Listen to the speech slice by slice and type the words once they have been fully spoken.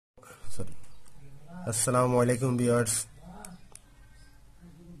আসসালামু আলাইকুম ভিউয়ার্স,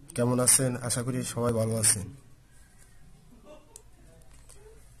 কেমন আছেন? আশা করি সবাই ভালো আছেন।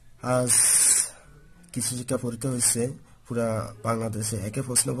 আজ কিছু শিক্ষা পরীক্ষা হয়েছে পুরা বাংলাদেশে, একে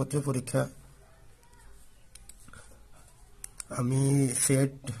প্রশ্নপত্র পরীক্ষা। আমি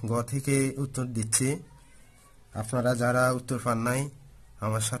সেট গ থেকে উত্তর দিচ্ছি। আপনারা যারা উত্তর পান নাই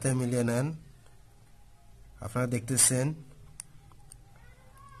আমার সাথে মিলিয়ে নেন। আপনারা দেখতেছেন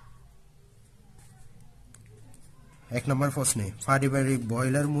 1 নম্বর প্রশ্নে, পারিবারিক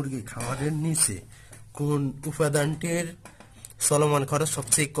ব্রয়লার মুরগি খামারের নিচে কোন উপাদানটির চলমান খরচ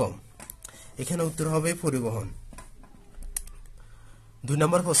সবচেয়ে কম? এখানে উত্তর হবে পরিবহন। 2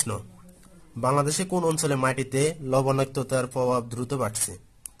 নম্বর প্রশ্ন, বাংলাদেশে কোন অঞ্চলে মাটিতে লবণাক্ততার প্রভাব দ্রুত বাড়ছে?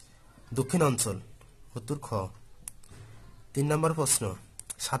 দক্ষিণ অঞ্চল, উত্তর খ। 3 নম্বর প্রশ্ন,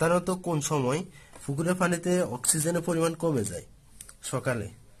 সাধারণত কোন সময় পুকুরের পানিতে অক্সিজেনের পরিমাণ কমে যায়? সকালে,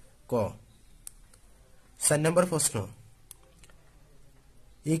 ক। 4 নম্বর প্রশ্ন,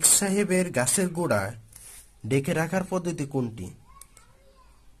 এক সাহেবের গাছের গোড়া ডেকে রাখার পদ্ধতি কোনটি?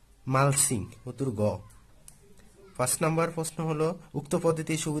 মালসিং, উত্তর গ। 5 নম্বর প্রশ্ন হলো, উক্ত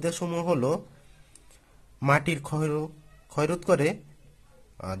পদ্ধতির সুবিধাসমূহ হলো মাটির ক্ষয়রোধ করে,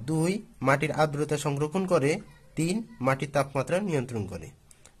 2 মাটির আর্দ্রতা সংরক্ষণ করে, 3 মাটির তাপমাত্রা নিয়ন্ত্রণ করে।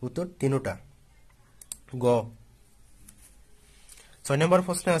 উত্তর তিনটা, গ। 6 নম্বর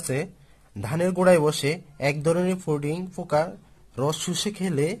প্রশ্নে আছে, ধানের গোড়ায় বসে এক ধরনের ফোডিং পোকা রস শুষে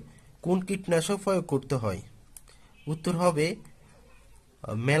খেলে কোন কীটনাশক প্রয়োগ করতে হয়? উত্তর হবে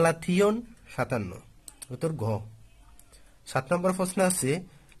ম্যালাথিয়ন 57, উত্তর ঘ। 7 নম্বর প্রশ্ন আছে,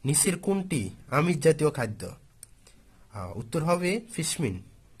 নিচের কোনটি আমিষ জাতীয় খাদ্য? উত্তর হবে ফিশমিন,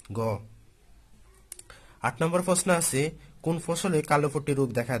 গ। 8 নম্বর প্রশ্ন আছে, কোন ফসলে কালোপট্টি রোগ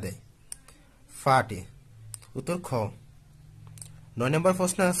দেখা দেয়? পাটে, উত্তর খ। 9 নম্বর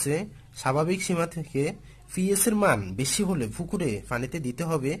প্রশ্ন আছে, স্বাভাবিক সীমা থেকে পিএইচ এর মান বেশি হলে পুকুরে পানিতে দিতে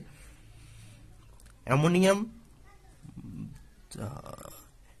হবে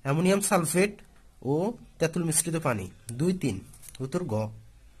অ্যামোনিয়াম সালফেট ও তেঁতুল মিশ্রিত পানি, 2, 3, উত্তর গ।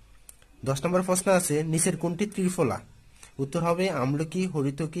 10 নম্বর প্রশ্ন আছে, নিচের কোনটি ত্রিফলা? উত্তর হবে আমলকি,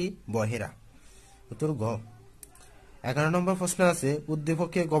 হরিতকি, বহেরা, উত্তর গ। 11 নম্বর প্রশ্ন আছে,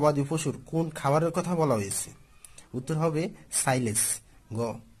 উদ্দীপকে গবাদি পশুর কোন খাবারের কথা বলা হয়েছে? উত্তর হবে সাইলেজ, গ।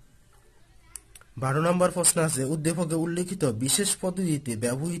 12 নম্বর প্রশ্ন আছে, উদ্দীপকে উল্লেখিত বিশেষ পদ্ধতিতে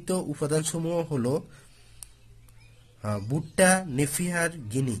ব্যবহৃত উপাদানসমূহ হলো ভুট্টা, নেপিয়ার,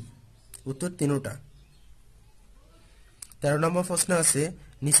 গিনি, উত্তর তিনটা। 13 নম্বর প্রশ্ন আছে,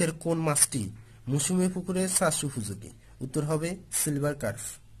 নিচের কোন মাছটি মৌসুমী পুকুরে চাষ উপযোগী? উত্তর হবে সিলভার কার্প।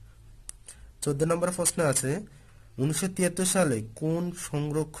 14 নম্বর প্রশ্ন আছে, 1973 সালে কোন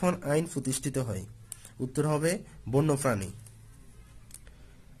সংরক্ষণ আইন প্রতিষ্ঠিত হয়? উত্তর হবে বন্যপ্রাণী।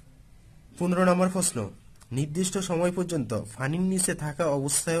 15 নম্বর প্রশ্ন, নির্দিষ্ট সময় পর্যন্ত পানির নিচে থাকা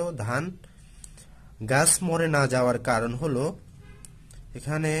অবস্থায়ও ধান গাছ মরে না যাওয়ার কারণ হলো,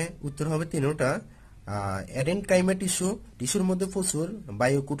 এখানে উত্তর হবে তিনটা, অ্যারেনকাইমা টিস্যুর মধ্যে প্রচুর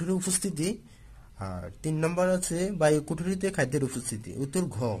বায়ুকুঠুরির উপস্থিতি, আর 3 নম্বর আছে বায়ুকুঠুরিতে খাদ্যের উপস্থিতি, উত্তর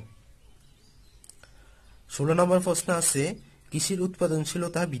ঘ। 16 নম্বর প্রশ্ন আছে, কৃষির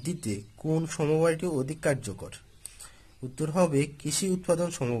উৎপাদনশীলতা বৃদ্ধিতে কোন সমবায়টি অধিক কার্যকর? উত্তর হবে কৃষি উৎপাদন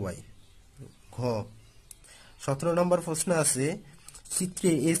সমবায়, ঘ। 17 নম্বর প্রশ্ন আছে, চিত্রে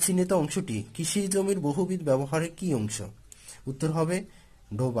এ চিহ্নিত অংশটি কৃষি জমির বহুবিধ ব্যবহারের কি অংশ? উত্তর হবে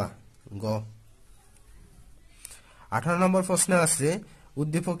ডোবা, গ। 18 নম্বর প্রশ্ন আছে,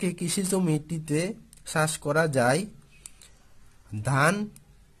 উদ্দীপকে কৃষি জমিটিতে চাষ করা যায় ধান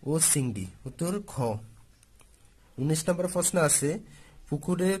ও চিংড়ি, উত্তর খ। 19 নম্বর প্রশ্ন আছে,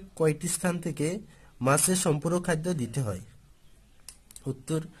 পুকুরে কয়টি স্থান থেকে মাছের সম্পূরক খাদ্য দিতে হয়?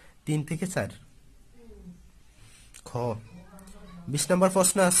 উত্তর 3 থেকে 4, খ। 20 নম্বর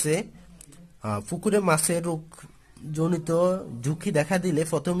প্রশ্ন আছে, পুকুরে মাছের রোগ জনিত ঝুঁকি দেখা দিলে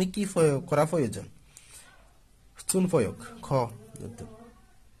প্রথমে কি করা প্রয়োজন? চুন প্রয়োগ, খ।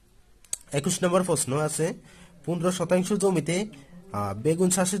 21 নম্বর প্রশ্ন আছে, 15% জমিতে বেগুন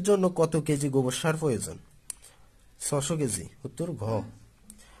চাষের জন্য কত কেজি গোবর সার প্রয়োজন? 600 কেজি, উত্তর ঘ।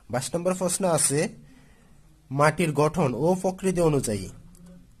 22 নম্বর প্রশ্ন আছে, মাটির গঠন ও প্রকৃতি অনুযায়ী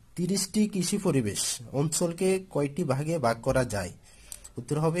 30টি কৃষি পরিবেশ অঞ্চলকে কয়টি ভাগে ভাগ করা যায়?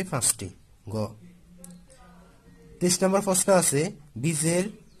 উত্তর হবে 5টি, গ। 23 নম্বর প্রশ্ন আছে, বীজের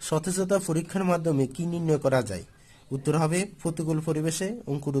সতেজতা পরীক্ষার মাধ্যমে কি নির্ণয় করা যায়? উত্তর হবে প্রতিকূল পরিবেশে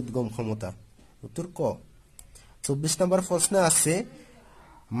অঙ্কুরোদ্গম ক্ষমতা, উত্তর ক। 24 নম্বর প্রশ্ন আছে,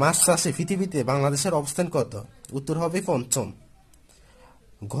 মাছ চাষে পৃথিবীতে বাংলাদেশের অবস্থান কত? উত্তর হবে পঞ্চম,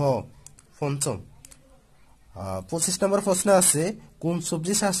 ঘ, পঞ্চম। 25 নম্বর প্রশ্ন আছে, কোন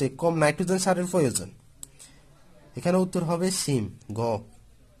সবজি চাষে কম নাইট্রোজেন সারের প্রয়োজন? এখানে উত্তর হবে শিম, ঘ।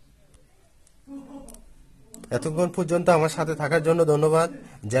 এতক্ষণ পর্যন্ত আমার সাথে থাকার জন্য ধন্যবাদ।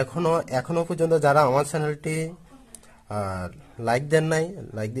 এখনো পর্যন্ত যারা আমার চ্যানেলটি লাইক দেন নাই,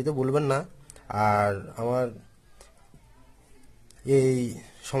 লাইক দিতে ভুলবেন না। আর আমার এই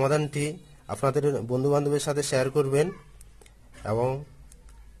সমাধানটি আপনাদের বন্ধু বান্ধবের সাথে শেয়ার করবেন এবং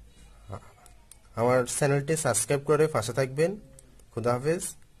আমার চ্যানেলটি সাবস্ক্রাইব করে পাশে থাকবেন। খুদা হাফেজ,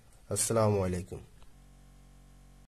 আসসালামু আলাইকুম।